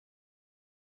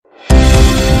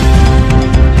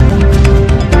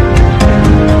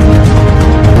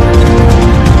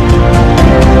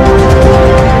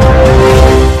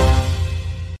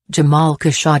Jamal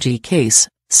Khashoggi case,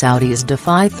 Saudis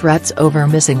defy threats over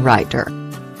missing writer.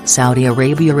 Saudi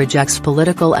Arabia rejects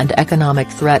political and economic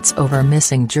threats over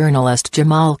missing journalist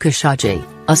Jamal Khashoggi,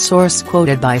 a source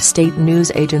quoted by state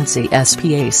news agency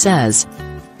SPA says.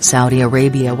 Saudi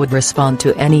Arabia would respond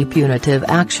to any punitive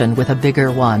action with a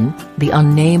bigger one, the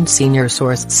unnamed senior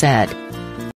source said.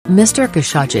 Mr.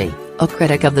 Khashoggi, a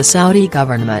critic of the Saudi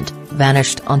government,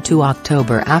 vanished on 2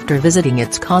 October after visiting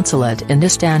its consulate in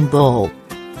Istanbul.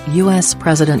 U.S.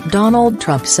 President Donald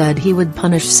Trump said he would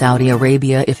punish Saudi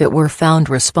Arabia if it were found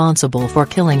responsible for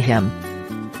killing him.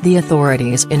 The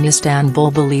authorities in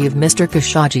Istanbul believe Mr.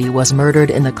 Khashoggi was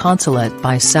murdered in the consulate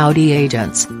by Saudi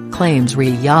agents, claims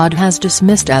Riyadh has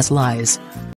dismissed as lies.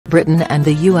 Britain and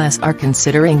the U.S. are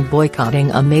considering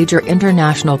boycotting a major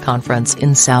international conference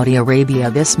in Saudi Arabia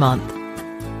this month.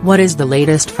 What is the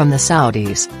latest from the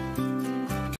Saudis?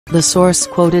 The source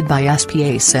quoted by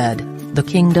SPA said, "The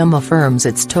kingdom affirms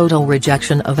its total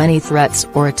rejection of any threats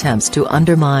or attempts to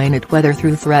undermine it, whether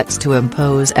through threats to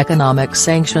impose economic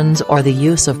sanctions or the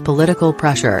use of political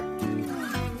pressure.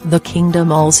 The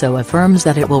kingdom also affirms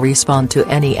that it will respond to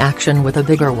any action with a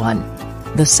bigger one.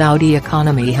 The Saudi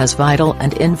economy has vital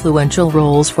and influential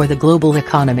roles for the global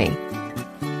economy.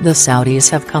 The Saudis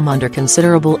have come under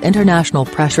considerable international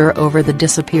pressure over the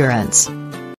disappearance."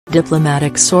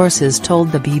 Diplomatic sources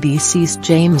told the BBC's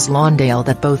James Lawndale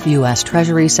that both U.S.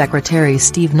 Treasury Secretary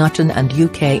Steve Mnuchin and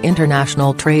UK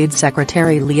International Trade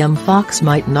Secretary Liam Fox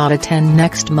might not attend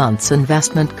next month's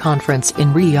investment conference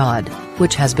in Riyadh,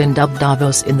 which has been dubbed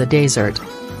Davos in the desert.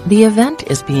 The event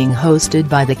is being hosted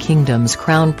by the kingdom's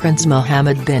Crown Prince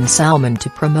Mohammed bin Salman to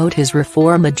promote his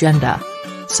reform agenda.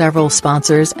 Several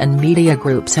sponsors and media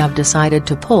groups have decided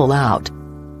to pull out.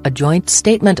 A joint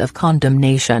statement of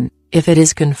condemnation, if it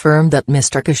is confirmed that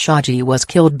Mr. Khashoggi was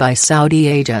killed by Saudi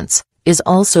agents, is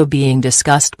also being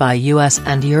discussed by US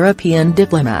and European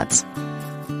diplomats.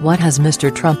 What has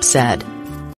Mr. Trump said?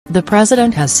 The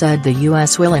president has said the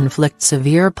US will inflict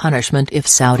severe punishment if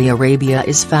Saudi Arabia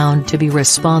is found to be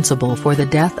responsible for the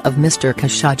death of Mr.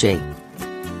 Khashoggi.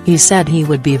 He said he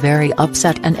would be very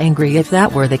upset and angry if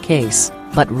that were the case,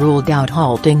 but ruled out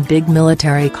halting big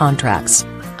military contracts.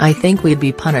 "I think we'd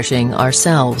be punishing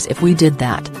ourselves if we did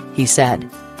that," he said.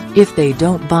 "If they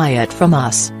don't buy it from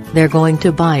us, they're going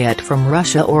to buy it from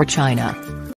Russia or China.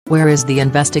 Where is the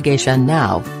investigation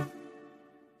now?"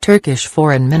 Turkish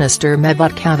Foreign Minister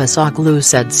Mevlut Cavusoglu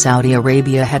said Saudi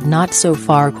Arabia had not so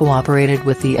far cooperated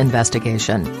with the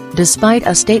investigation, despite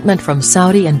a statement from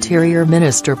Saudi Interior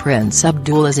Minister Prince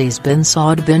Abdulaziz bin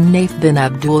Saud bin Naif bin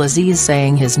Abdulaziz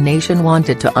saying his nation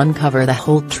wanted to uncover the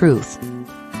whole truth.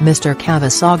 Mr.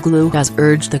 Cavusoglu has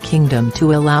urged the kingdom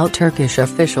to allow Turkish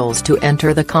officials to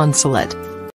enter the consulate.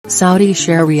 Saudi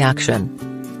share reaction.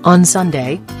 On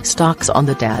Sunday, stocks on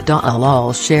the Tadawul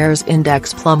Al shares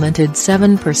index plummeted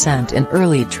 7% in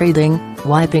early trading,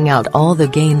 wiping out all the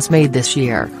gains made this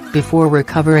year, before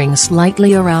recovering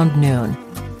slightly around noon.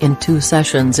 In 2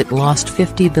 sessions it lost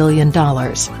 $50 billion,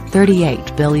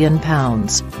 £38 billion,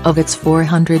 of its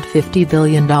 $450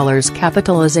 billion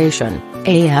capitalization,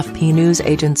 AFP news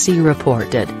agency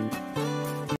reported.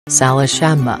 Salah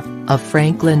Shamma, of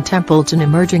Franklin Templeton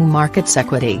Emerging Markets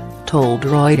Equity, told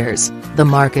Reuters, the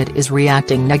market is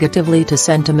reacting negatively to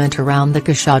sentiment around the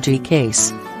Khashoggi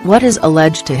case, what is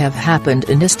alleged to have happened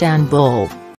in Istanbul.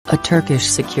 A Turkish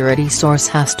security source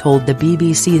has told the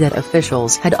BBC that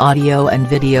officials had audio and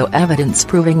video evidence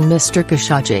proving Mr.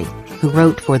 Khashoggi, who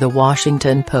wrote for The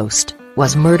Washington Post,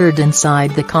 was murdered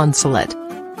inside the consulate.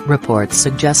 Reports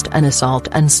suggest an assault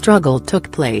and struggle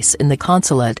took place in the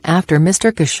consulate after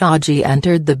Mr. Khashoggi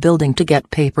entered the building to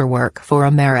get paperwork for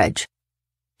a marriage.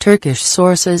 Turkish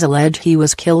sources allege he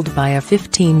was killed by a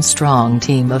 15-strong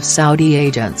team of Saudi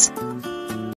agents.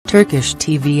 Turkish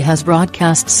TV has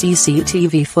broadcast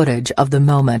CCTV footage of the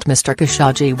moment Mr.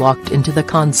 Khashoggi walked into the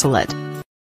consulate.